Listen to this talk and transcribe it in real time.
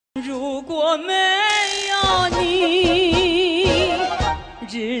如果没有你，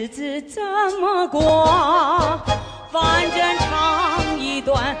日子怎么过？反正长一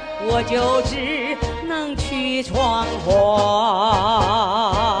段，我就只能去闯祸。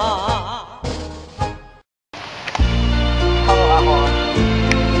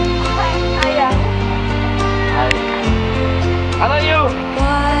I love you.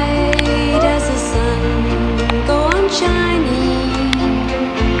 Why does the sun go on shining?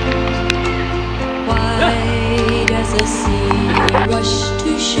 Why does the sea rush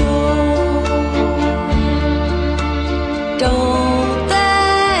to shore? Don't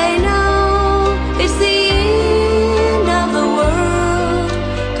they know it's the end of the world?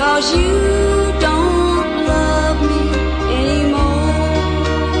 'Cause you don't love me anymore.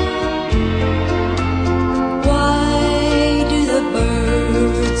 Why do the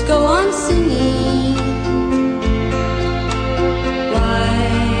birds go on singing? Why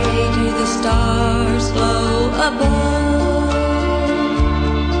do the stars glow above?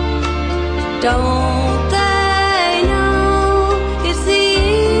 Don't they know it's the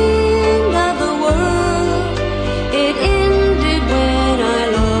end of the world? It ended when I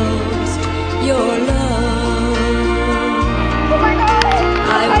lost your love.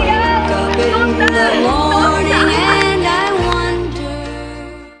 I wake up in the morning and I wonder.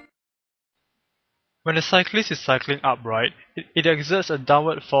 When a cyclist is cycling upright, it exerts a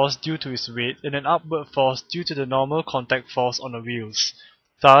downward force due to its weight and an upward force due to the normal contact force on the wheels.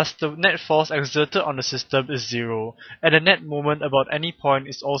 Thus, the net force exerted on the system is zero, and the net moment about any point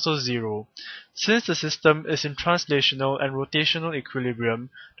is also zero. Since the system is in translational and rotational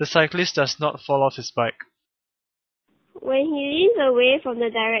equilibrium, the cyclist does not fall off his bike. When he leans away from the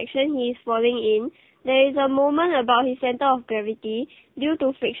direction he is falling in, there is a moment about his center of gravity due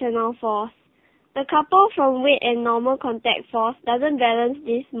to frictional force. The couple from weight and normal contact force doesn't balance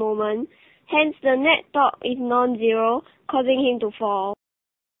this moment, hence the net torque is non-zero, causing him to fall.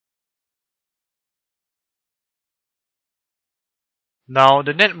 Now,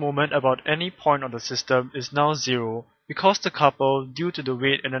 the net moment about any point on the system is now zero, because the couple due to the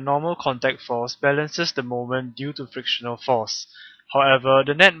weight and the normal contact force balances the moment due to frictional force. However,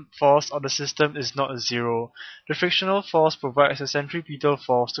 the net force on the system is not zero. The frictional force provides a centripetal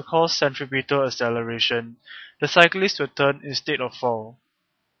force to cause centripetal acceleration. The cyclist will turn instead of fall.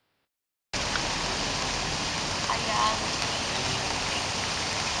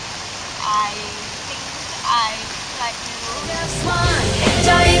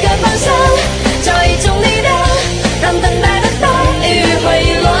 I